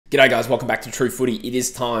G'day guys, welcome back to True Footy. It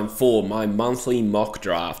is time for my monthly mock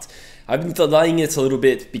draft. I've been delaying it a little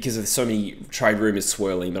bit because of so many trade rumors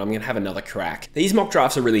swirling, but I'm going to have another crack. These mock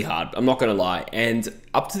drafts are really hard, I'm not going to lie, and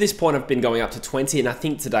up to this point I've been going up to 20, and I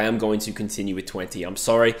think today I'm going to continue with 20. I'm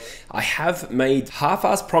sorry, I have made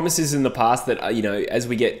half-assed promises in the past that, as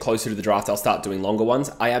we get closer to the draft, I'll start doing longer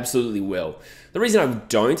ones. I absolutely will. The reason I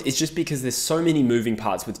don't is just because there's so many moving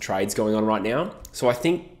parts with trades going on right now, so I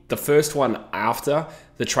think the first one after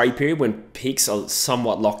the trade period, when picks are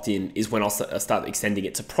somewhat locked in, is when I'll start extending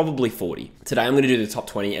it to probably 40. Today, I'm going to do the top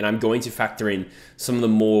 20, and I'm going to factor in some of the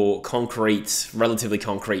more concrete, relatively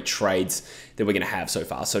concrete trades that we're going to have so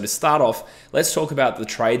far. So to start off, let's talk about the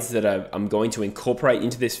trades that I'm going to incorporate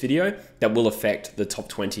into this video that will affect the top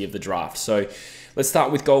 20 of the draft. So let's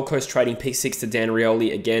start with Gold Coast trading pick 6 to Dan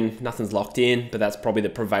Rioli. Again, nothing's locked in, but that's probably the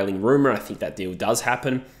prevailing rumor. I think that deal does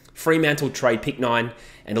happen. Fremantle trade pick 9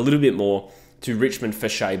 and a little bit more to Richmond for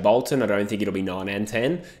Shea Bolton. I don't think it'll be 9 and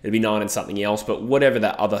 10. It'll be 9 and something else, but whatever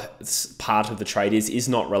that other part of the trade is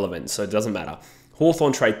not relevant, so it doesn't matter.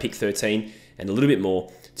 Hawthorn trade pick 13 and a little bit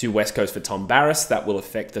more to West Coast for Tom Barrass. That will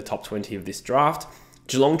affect the top 20 of this draft.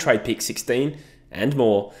 Geelong trade pick 16 and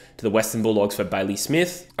more to the Western Bulldogs for Bailey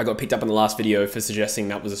Smith. I got picked up in the last video for suggesting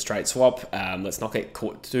that was a straight swap. Let's not get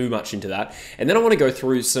caught too much into that. And then I want to go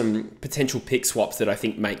through some potential pick swaps that I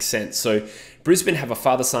think make sense. So Brisbane have a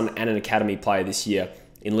father-son and an academy player this year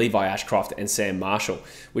in Levi Ashcroft and Sam Marshall,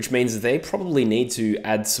 which means they probably need to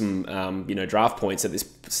add some draft points at this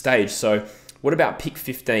stage. So what about pick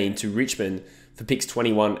 15 to Richmond for picks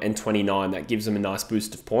 21 and 29? That gives them a nice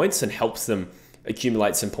boost of points and helps them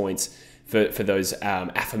accumulate some points for those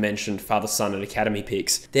aforementioned father-son and academy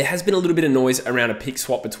picks. There has been a little bit of noise around a pick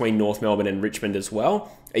swap between North Melbourne and Richmond as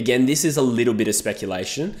well. Again, this is a little bit of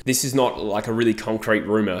speculation. This is not like a really concrete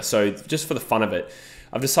rumor. So just for the fun of it,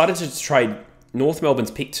 I've decided to trade North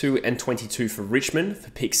Melbourne's pick 2 and 22 for Richmond for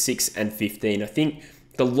pick 6 and 15. I think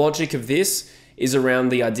the logic of this is around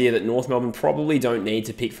the idea that North Melbourne probably don't need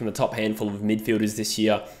to pick from the top handful of midfielders this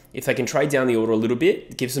year. If they can trade down the order a little bit,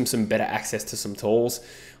 it gives them some better access to some tools.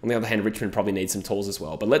 On the other hand, Richmond probably needs some tools as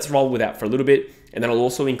well. But let's roll with that for a little bit, and then I'll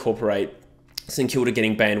also incorporate St Kilda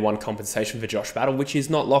getting band 1 compensation for Josh Battle, which is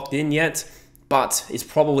not locked in yet, but is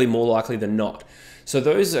probably more likely than not. So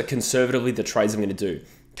those are conservatively the trades I'm going to do.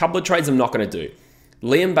 A couple of trades I'm not going to do.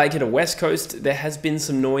 Liam Baker to West Coast. There has been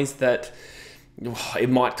some noise that it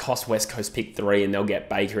might cost West Coast pick 3 and they'll get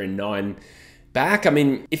Baker in 9 back. I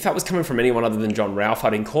mean, if that was coming from anyone other than John Ralph,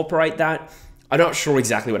 I'd incorporate that. I'm not sure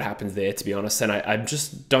exactly what happens there, to be honest, and I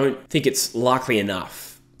just don't think it's likely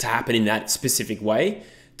enough to happen in that specific way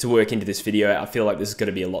to work into this video. I feel like there's going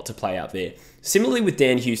to be a lot to play out there. Similarly with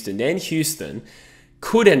Dan Houston. Dan Houston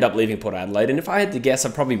could end up leaving Port Adelaide, and if I had to guess, I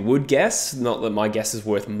probably would guess, not that my guess is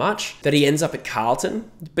worth much, that he ends up at Carlton.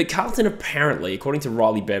 But Carlton apparently, according to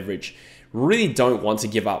Riley Beveridge, really don't want to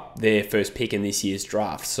give up their first pick in this year's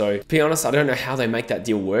draft. So to be honest, I don't know how they make that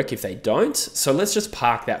deal work if they don't. So let's just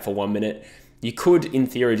park that for 1 minute. You could, in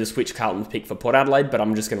theory, just switch Carlton's pick for Port Adelaide, but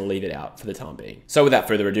I'm just going to leave it out for the time being. So without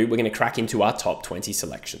further ado, we're going to crack into our top 20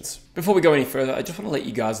 selections. Before we go any further, I just want to let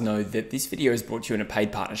you guys know that this video is brought to you in a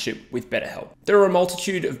paid partnership with BetterHelp. There are a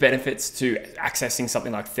multitude of benefits to accessing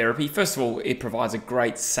something like therapy. First of all, it provides a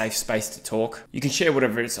great safe space to talk. You can share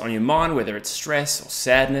whatever is on your mind, whether it's stress or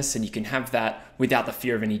sadness, and you can have that without the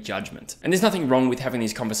fear of any judgment. And there's nothing wrong with having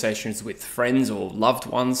these conversations with friends or loved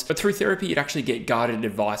ones, but through therapy, you'd actually get guided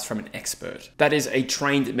advice from an expert. That is a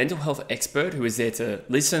trained mental health expert who is there to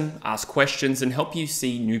listen, ask questions, and help you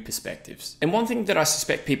see new perspectives. And one thing that I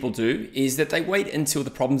suspect people do is that they wait until the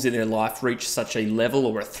problems in their life reach such a level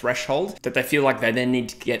or a threshold that they feel like they then need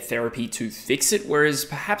to get therapy to fix it, whereas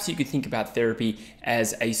perhaps you could think about therapy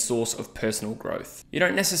as a source of personal growth. You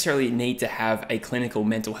don't necessarily need to have a clinical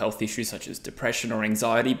mental health issue such as depression or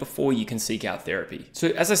anxiety before you can seek out therapy. So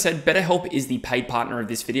as I said, BetterHelp is the paid partner of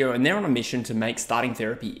this video, and they're on a mission to make starting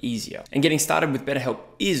therapy easier. And getting started with BetterHelp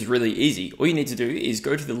is really easy. All you need to do is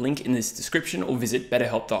go to the link in this description or visit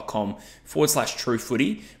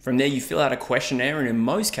betterhelp.com/truefooty. From there, you fill out a questionnaire, and in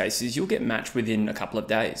most cases, you'll get matched within a couple of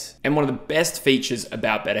days. And one of the best features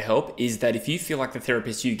about BetterHelp is that if you feel like the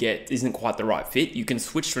therapist you get isn't quite the right fit, you can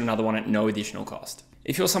switch to another one at no additional cost.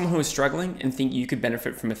 If you're someone who is struggling and think you could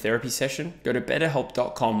benefit from a therapy session, go to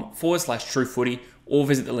betterhelp.com/truefooty or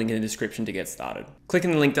visit the link in the description to get started.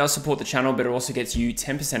 Clicking the link does support the channel, but it also gets you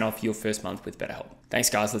 10% off your first month with BetterHelp. Thanks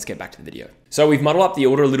guys, let's get back to the video. So we've muddled up the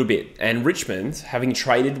order a little bit, and Richmond, having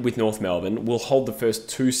traded with North Melbourne, will hold the first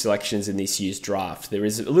 2 selections in this year's draft. There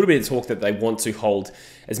is a little bit of talk that they want to hold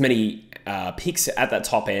as many picks at that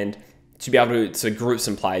top end to be able to group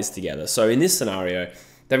some players together. So in this scenario,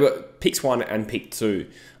 they've got picks 1 and pick 2.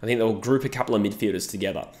 I think they'll group a couple of midfielders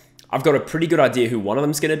together. I've got a pretty good idea who one of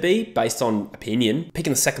them is going to be based on opinion.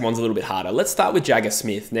 Picking the second one's a little bit harder. Let's start with Jagger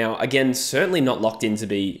Smith. Now, again, certainly not locked in to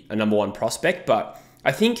be a number 1 prospect, but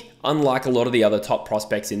I think unlike a lot of the other top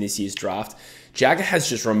prospects in this year's draft, Jagger has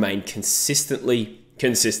just remained consistently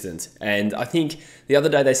consistent. And I think the other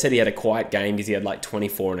day they said he had a quiet game because he had like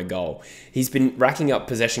 24 and a goal. He's been racking up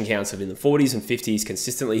possession counts of in the 40s and 50s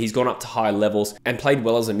consistently. He's gone up to high levels and played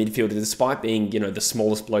well as a midfielder despite being, the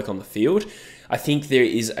smallest bloke on the field. I think there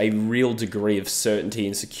is a real degree of certainty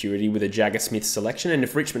and security with a Jagger Smith selection. And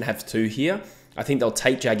if Richmond have 2 here, I think they'll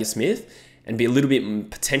take Jagger Smith and be a little bit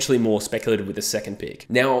potentially more speculative with the second pick.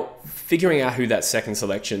 Now, figuring out who that second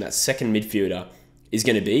selection, that second midfielder is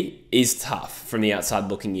going to be, is tough from the outside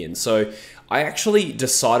looking in. So I actually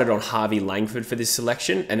decided on Harvey Langford for this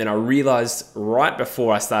selection, and then I realized right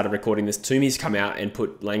before I started recording this, Toomey's come out and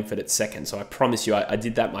put Langford at second. So I promise you, I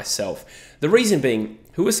did that myself. The reason being,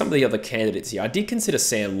 who are some of the other candidates here? I did consider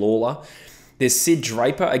Sam Lawler. There's Sid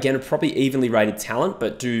Draper, again, a probably evenly rated talent,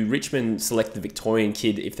 but do Richmond select the Victorian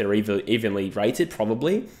kid if they're evenly rated?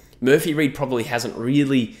 Probably. Murphy Reid probably hasn't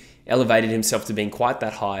really elevated himself to being quite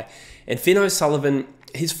that high. And Finn O'Sullivan,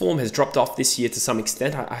 his form has dropped off this year to some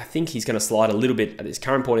extent. I think he's going to slide a little bit at this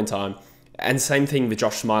current point in time. And same thing with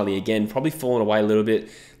Josh Smiley again, probably fallen away a little bit.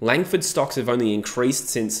 Langford's stocks have only increased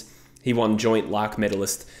since he won joint Lark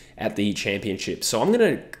medalist at the championship. So I'm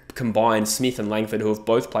going to combine Smith and Langford, who have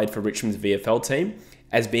both played for Richmond's VFL team,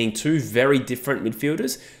 as being 2 very different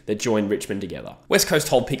midfielders that join Richmond together. West Coast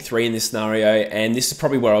hold pick 3 in this scenario, and this is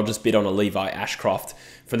probably where I'll just bid on a Levi Ashcroft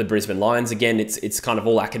from the Brisbane Lions. Again, it's kind of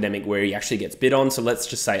all academic where he actually gets bid on, so let's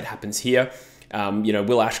just say it happens here.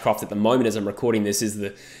 Will Ashcroft at the moment, as I'm recording this, is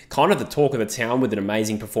the kind of the talk of the town with an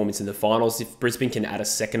amazing performance in the finals. If Brisbane can add a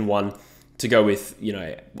second one to go with,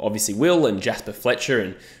 obviously Will and Jasper Fletcher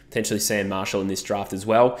and potentially Sam Marshall in this draft as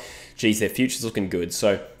well, geez, their future's looking good.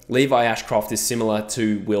 So Levi Ashcroft is similar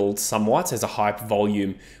to Will somewhat as a high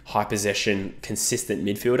volume, high possession, consistent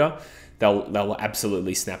midfielder. They'll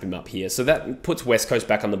absolutely snap him up here. So that puts West Coast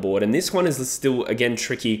back on the board. And this one is still, again,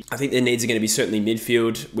 tricky. I think their needs are going to be certainly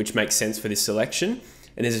midfield, which makes sense for this selection.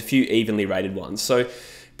 And there's a few evenly rated ones. So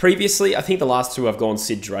previously, I think the last 2 I've gone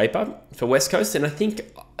Sid Draper for West Coast. And I think,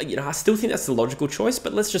 I still think that's the logical choice,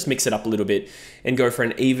 but let's just mix it up a little bit and go for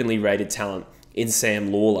an evenly rated talent in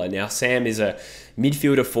Sam Lawler. Now, Sam is a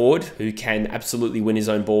midfielder forward who can absolutely win his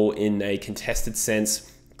own ball in a contested sense.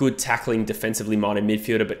 Good tackling, defensively minded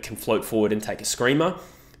midfielder, but can float forward and take a screamer.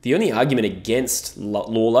 The only argument against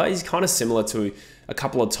Lawler is kind of similar to a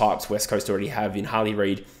couple of types West Coast already have in Harley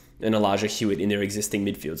Reid and Elijah Hewitt in their existing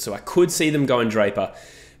midfield. So I could see them going Draper,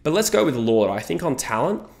 but let's go with Lawler. I think on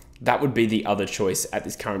talent, that would be the other choice at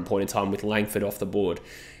this current point in time with Langford off the board.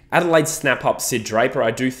 Adelaide snap up Sid Draper.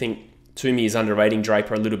 I do think Toomey is underrating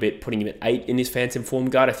Draper a little bit, putting him at 8 in his Phantom form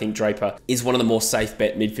guard. I think Draper is one of the more safe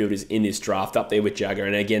bet midfielders in this draft, up there with Jagger.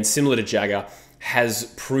 And again, similar to Jagger,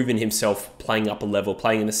 has proven himself playing up a level,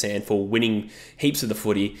 playing in the sandful, winning heaps of the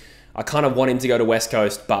footy. I kind of want him to go to West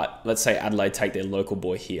Coast, but let's say Adelaide take their local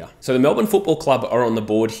boy here. So the Melbourne Football Club are on the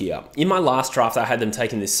board here. In my last draft, I had them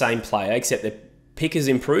taking the same player, except their pick has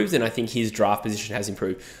improved, and I think his draft position has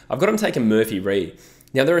improved. I've got him taking Murphy Reid.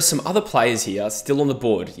 Now, there are some other players here still on the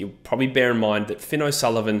board. You'll probably bear in mind that Finn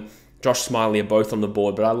O'Sullivan, Josh Smiley are both on the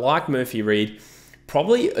board, but I like Murphy Reid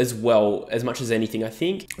probably as well, as much as anything. I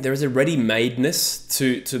think there is a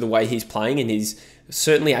ready-madeness to the way he's playing, and he's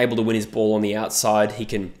certainly able to win his ball on the outside. He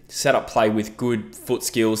can set up play with good foot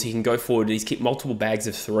skills. He can go forward. He's kicked multiple bags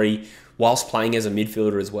of 3 whilst playing as a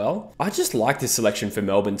midfielder as well. I just like this selection for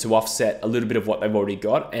Melbourne to offset a little bit of what they've already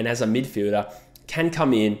got, and as a midfielder, can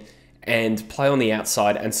come in and play on the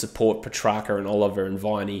outside and support Petrarca and Oliver and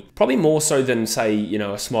Viney. Probably more so than, say,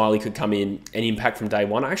 a Smiley could come in and impact from day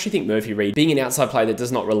one. I actually think Murphy Reid, being an outside player that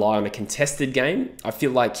does not rely on a contested game, I feel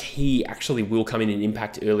like he actually will come in and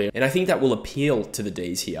impact earlier. And I think that will appeal to the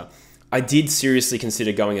Ds here. I did seriously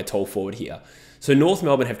consider going a tall forward here. So North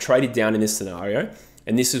Melbourne have traded down in this scenario,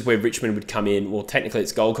 and this is where Richmond would come in. Well, technically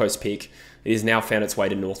it's Gold Coast pick. It has now found its way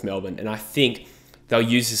to North Melbourne, and I think they'll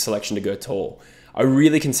use this selection to go tall. I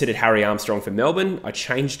really considered Harry Armstrong for Melbourne. I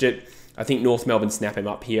changed it. I think North Melbourne snap him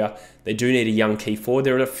up here. They do need a young key forward.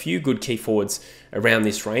 There are a few good key forwards around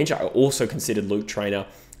this range. I also considered Luke Traynor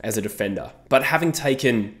as a defender. But having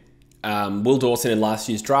taken Will Dawson in last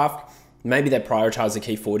year's draft, maybe they prioritise a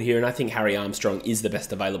key forward here, and I think Harry Armstrong is the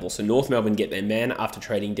best available. So North Melbourne get their man after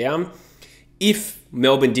trading down. If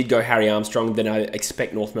Melbourne did go Harry Armstrong, then I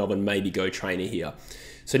expect North Melbourne maybe go Traynor here.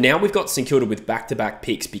 So now we've got St Kilda with back-to-back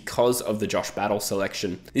picks because of the Josh Battle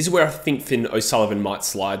selection. This is where I think Finn O'Sullivan might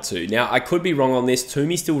slide to. Now, I could be wrong on this.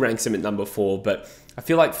 Toomey still ranks him at number 4, but I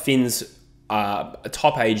feel like Finn's a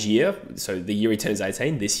top age year, so the year he turns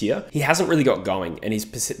 18, this year, he hasn't really got going, and his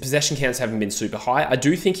possession counts haven't been super high. I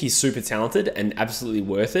do think he's super talented and absolutely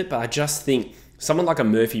worth it, but I just think someone like a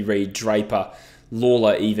Murphy, Reid, Draper,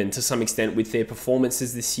 Lawler even, to some extent with their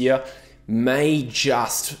performances this year, may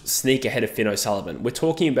just sneak ahead of Finn O'Sullivan. We're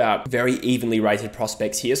talking about very evenly rated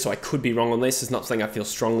prospects here, so I could be wrong on this. It's not something I feel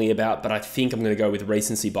strongly about, but I think I'm going to go with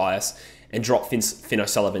recency bias and drop Finn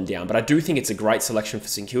O'Sullivan down. But I do think it's a great selection for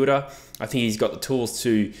St Kilda. I think he's got the tools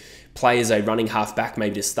to play as a running half-back,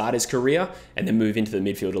 maybe to start his career, and then move into the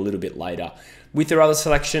midfield a little bit later. With their other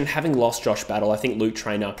selection, having lost Josh Battle, I think Luke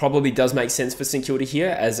Traynor probably does make sense for St Kilda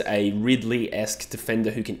here as a Ridley-esque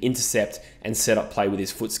defender who can intercept and set up play with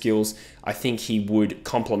his foot skills. I think he would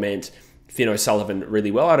complement Finn O'Sullivan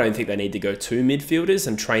really well. I don't think they need to go 2 midfielders,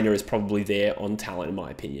 and Traynor is probably there on talent in my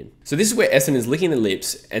opinion. So this is where Essendon is licking the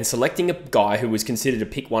lips and selecting a guy who was considered a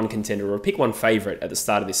pick 1 contender or a pick 1 favourite at the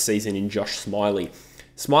start of this season in Josh Smiley.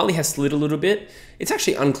 Smiley has slid a little bit. It's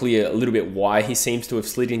actually unclear a little bit why he seems to have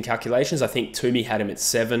slid in calculations. I think Toomey had him at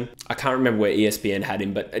 7. I can't remember where ESPN had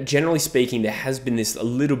him, but generally speaking, there has been this a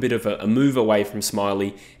little bit of a move away from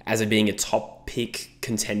Smiley as it being a top pick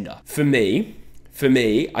contender. For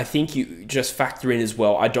me, I think you just factor in as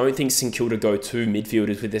well, I don't think St Kilda go 2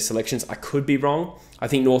 midfielders with their selections. I could be wrong. I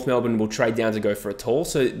think North Melbourne will trade down to go for a tall.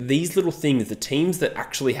 So these little things, the teams that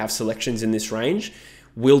actually have selections in this range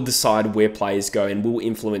will decide where players go and will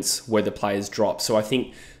influence where the players drop. So I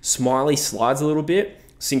think Smiley slides a little bit.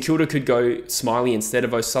 St Kilda could go Smiley instead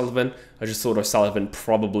of O'Sullivan. I just thought O'Sullivan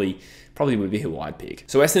probably would be who I'd pick.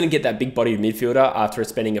 So Essendon get that big-bodied midfielder after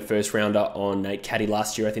spending a first-rounder on Nate Caddy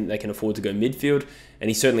last year. I think they can afford to go midfield, and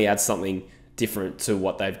he certainly adds something different to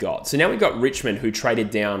what they've got. So now we've got Richmond, who traded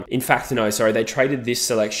down. In fact, no, sorry, they traded this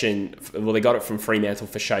selection. Well, they got it from Fremantle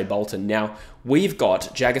for Shea Bolton. Now, we've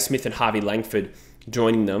got Jagger Smith and Harvey Langford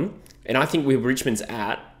joining them, and I think where Richmond's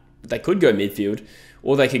at, they could go midfield,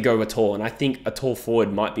 or they could go a tall, and I think a tall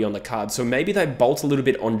forward might be on the card. So maybe they bolt a little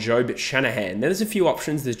bit on Jobe Shanahan. Now, there's a few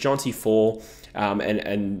options. There's Jonty Fall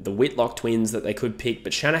and the Whitlock twins that they could pick,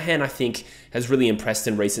 but Shanahan, I think, has really impressed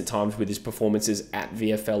in recent times with his performances at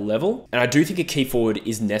VFL level, and I do think a key forward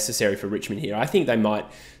is necessary for Richmond here. I think they might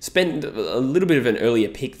spend a little bit of an earlier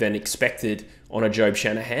pick than expected on a Jobe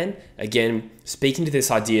Shanahan. Again, speaking to this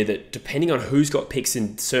idea that depending on who's got picks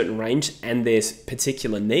in certain range and their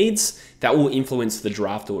particular needs, that will influence the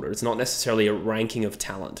draft order. It's not necessarily a ranking of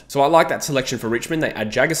talent. So I like that selection for Richmond. They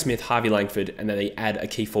add Jagger Smith, Harvey Langford, and then they add a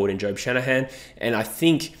key forward in Jobe Shanahan. And I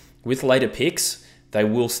think with later picks, they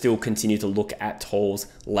will still continue to look at talls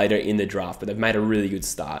later in the draft, but they've made a really good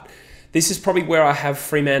start. This is probably where I have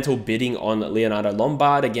Fremantle bidding on Leonardo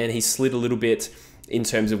Lombard. Again, he's slid a little bit in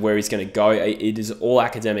terms of where he's going to go. It is all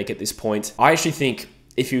academic at this point. I actually think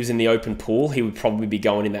if he was in the open pool, he would probably be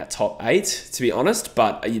going in that top 8, to be honest.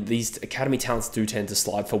 But these academy talents do tend to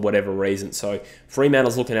slide for whatever reason. So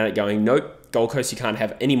Fremantle's looking at it going, nope, Gold Coast, you can't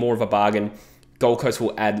have any more of a bargain. Gold Coast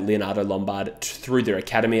will add Leonardo Lombard through their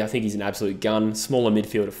academy. I think he's an absolute gun, smaller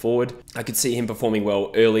midfielder forward. I could see him performing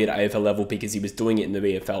well early at AFL level because he was doing it in the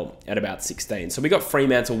VFL at about 16. So we got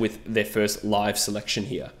Fremantle with their first live selection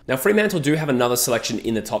here. Now Fremantle do have another selection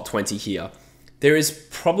in the top 20 here. There is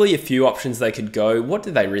probably a few options they could go. What do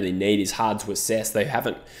they really need is hard to assess. They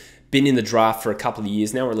haven't been in the draft for a couple of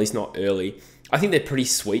years now, or at least not early. I think they're pretty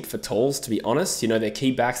sweet for talls, to be honest. You know, their key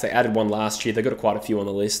backs, they added one last year. They got quite a few on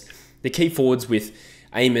the list. The key forwards with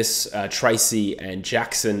Amos, Tracy, and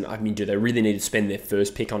Jackson, I mean, do they really need to spend their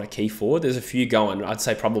first pick on a key forward? There's a few going. I'd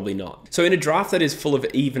say probably not. So in a draft that is full of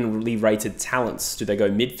evenly rated talents, do they go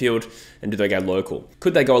midfield and do they go local?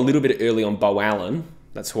 Could they go a little bit early on Bo Allen?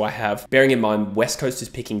 That's who I have. Bearing in mind, West Coast is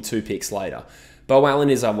picking 2 picks later. Bo Allen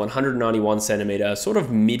is a 191 centimeter, sort of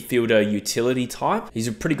midfielder utility type. He's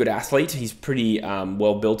a pretty good athlete. He's pretty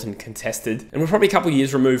well built and contested. And we're probably a couple of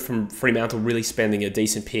years removed from Fremantle really spending a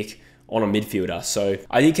decent pick on a midfielder. So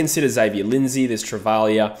I did consider Xavier Lindsay, there's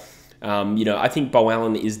Travalia. I think Bo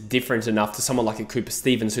Allen is different enough to someone like a Cooper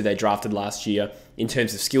Stevens, who they drafted last year, in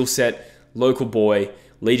terms of skill set, local boy,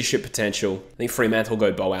 leadership potential. I think Fremantle will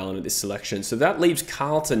go Bo Allen at this selection. So that leaves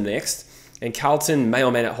Carlton next. And Carlton may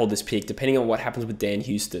or may not hold this pick, depending on what happens with Dan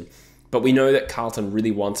Houston. But we know that Carlton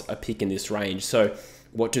really wants a pick in this range. So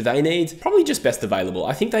what do they need? Probably just best available.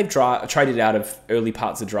 I think they've traded out of early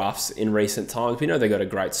parts of drafts in recent times. We know they got a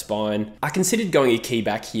great spine. I considered going a key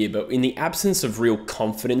back here, but in the absence of real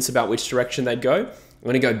confidence about which direction they'd go, I'm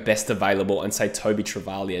going to go best available and say Toby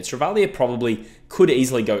Travalia. Travalia probably could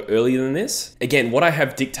easily go earlier than this. Again, what I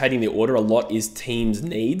have dictating the order a lot is teams'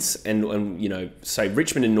 needs, and you know, say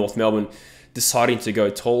Richmond and North Melbourne deciding to go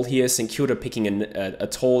tall here. St Kilda picking a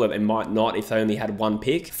tall that they might not if they only had one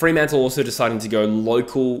pick. Fremantle also deciding to go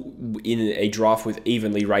local in a draft with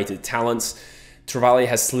evenly rated talents. Travalia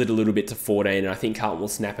has slid a little bit to 14, and I think Carlton will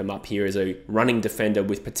snap him up here as a running defender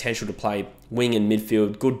with potential to play wing and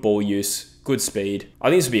midfield, good ball use, good speed. I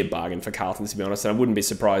think this would be a bargain for Carlton, to be honest, and I wouldn't be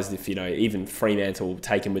surprised if, you know, even Fremantle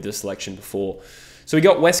take him with the selection before. So we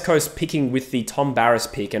got West Coast picking with the Tom Barras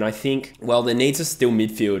pick, and I think, well, their needs are still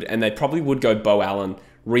midfield, and they probably would go Beau Allen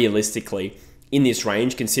realistically in this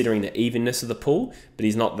range, considering the evenness of the pool, but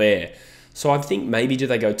he's not there. So I think maybe do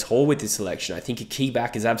they go tall with this selection? I think a key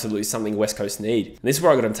back is absolutely something West Coast need. And this is where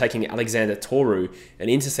I got him taking Alexander Toru, an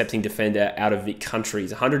intercepting defender out of Vic Country.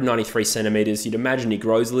 He's 193 centimetres. You'd imagine he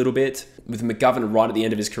grows a little bit. With McGovern right at the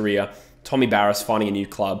end of his career, Tommy Barras finding a new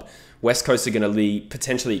club, West Coast are going to be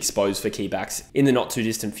potentially exposed for key backs in the not too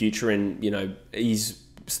distant future. And, you know, he's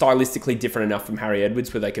stylistically different enough from Harry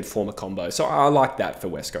Edwards where they could form a combo. So I like that for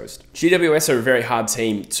West Coast. GWS are a very hard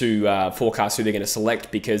team to forecast who they're going to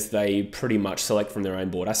select because they pretty much select from their own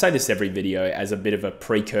board. I say this every video as a bit of a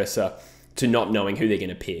precursor to not knowing who they're going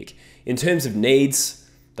to pick. In terms of needs,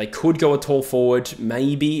 they could go a tall forward,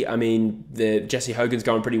 maybe. I mean, Jesse Hogan's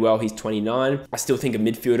going pretty well. He's 29. I still think a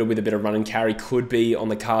midfielder with a bit of run and carry could be on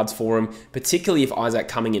the cards for him, particularly if Isaac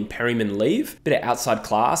Cumming and Perryman leave. Bit of outside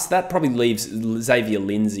class. That probably leaves Xavier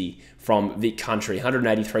Lindsay from Vic Country,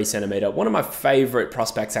 183 centimetre. One of my favourite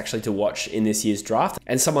prospects actually to watch in this year's draft,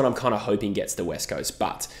 and someone I'm kind of hoping gets the West Coast.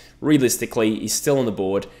 But realistically, he's still on the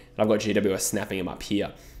board, and I've got GWS snapping him up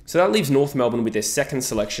here. So that leaves North Melbourne with their second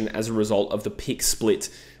selection as a result of the pick split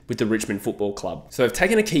with the Richmond Football Club. So they've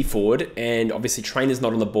taken a key forward, and obviously Trainer's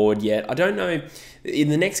not on the board yet. I don't know, in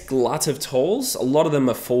the next glut of talls, a lot of them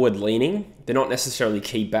are forward leaning. They're not necessarily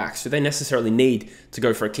key backs. Do they necessarily need to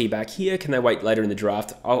go for a key back here? Can they wait later in the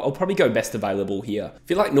draft? I'll probably go best available here. I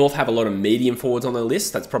feel like North have a lot of medium forwards on their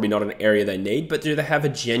list. That's probably not an area they need, but do they have a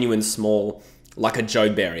genuine small, like a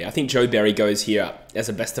Joe Berry? I think Joe Berry goes here as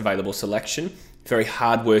a best available selection. Very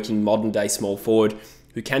hard-working, modern-day small forward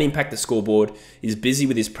who can impact the scoreboard, is busy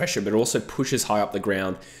with his pressure, but also pushes high up the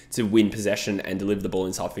ground to win possession and deliver the ball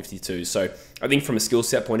inside 52. So I think from a skill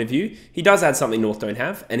set point of view, he does add something North don't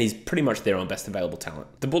have, and he's pretty much there on best available talent.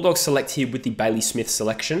 The Bulldogs select here with the Bailey Smith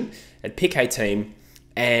selection at pick 18,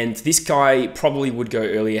 and this guy probably would go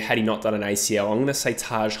earlier had he not done an ACL. I'm going to say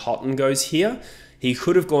Taj Houghton goes here. He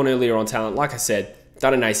could have gone earlier on talent. Like I said,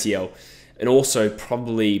 done an ACL. And also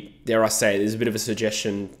probably, dare I say, there's a bit of a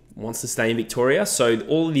suggestion, wants to stay in Victoria. So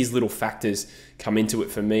all of these little factors come into it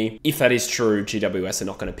for me. If that is true, GWS are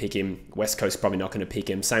not going to pick him. West Coast probably not going to pick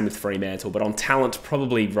him. Same with Fremantle, but on talent,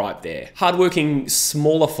 probably right there. Hardworking,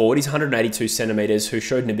 smaller forward. He's 182 centimetres, who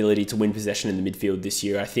showed an ability to win possession in the midfield this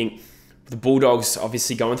year. I think the Bulldogs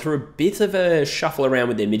obviously going through a bit of a shuffle around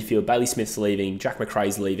with their midfield. Bailey Smith's leaving, Jack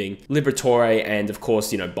McRae's leaving, Liberatore, and of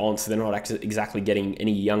course, you know, Bonds. They're not exactly getting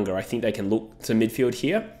any younger. I think they can look to midfield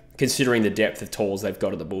here, considering the depth of talls they've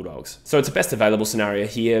got at the Bulldogs. So it's a best available scenario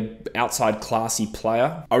here. Outside classy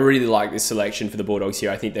player. I really like this selection for the Bulldogs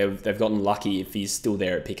here. I think they've gotten lucky if he's still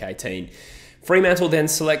there at pick 18. Fremantle then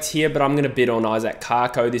select here, but I'm going to bid on Isaac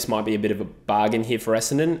Karko. This might be a bit of a bargain here for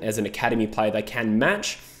Essendon. As an academy player, they can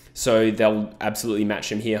match. So they'll absolutely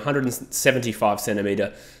match him here. 175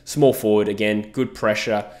 centimetre, small forward, again, good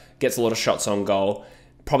pressure, gets a lot of shots on goal.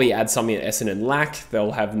 Probably add something that Essendon lack.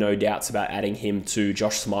 They'll have no doubts about adding him to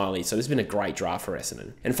Josh Smiley. So this has been a great draft for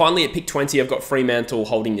Essendon. And finally at pick 20, I've got Fremantle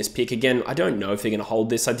holding this pick. Again, I don't know if they're going to hold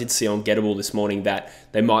this. I did see on Gettable this morning that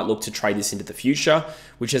they might look to trade this into the future,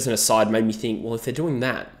 which as an aside made me think, well, if they're doing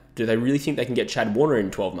that, do they really think they can get Chad Warner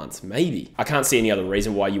in 12 months? Maybe. I can't see any other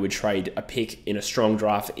reason why you would trade a pick in a strong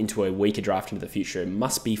draft into a weaker draft into the future. It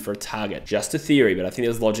must be for a target. Just a theory, but I think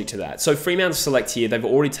there's logic to that. So Fremantle select here. They've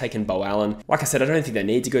already taken Beau Allen. Like I said, I don't think they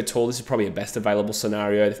need to go tall. This is probably a best available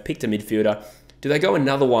scenario. They've picked a midfielder. Do they go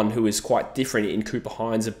another one who is quite different in Cooper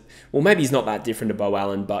Hines? Well, maybe he's not that different to Beau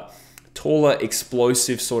Allen, but taller,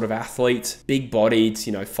 explosive sort of athlete, big-bodied,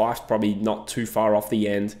 you know, Fife's probably not too far off the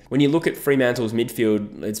end. When you look at Fremantle's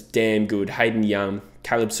midfield, it's damn good. Hayden Young,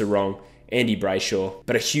 Caleb Sarong, Andy Brayshaw,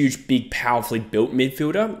 but a huge, big, powerfully built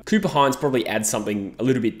midfielder. Cooper Hines probably adds something a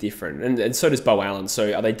little bit different, and so does Beau Allen.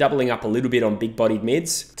 So are they doubling up a little bit on big-bodied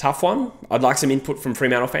mids? Tough one. I'd like some input from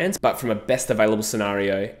Fremantle fans, but from a best available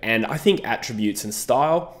scenario, and I think attributes and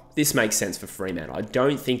style, this makes sense for Fremantle. I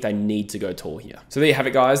don't think they need to go tall here. So there you have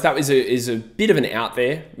it, guys. That is a bit of an out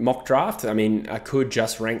there mock draft. I mean, I could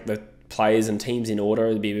just rank the players and teams in order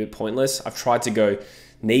would be a bit pointless. I've tried to go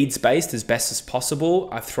needs-based as best as possible.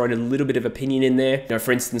 I've thrown a little bit of opinion in there. You know,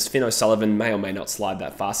 for instance, Finn O'Sullivan may or may not slide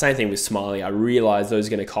that far. Same thing with Smiley. I realise those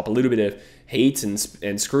are going to cop a little bit of heat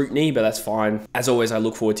and scrutiny, but that's fine. As always, I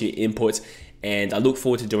look forward to your inputs, and I look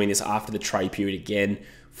forward to doing this after the trade period again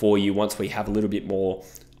for you once we have a little bit more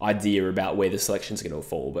idea about where the selections are going to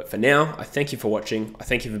fall. But for now, I thank you for watching. I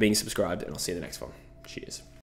thank you for being subscribed, and I'll see you in the next one. Cheers.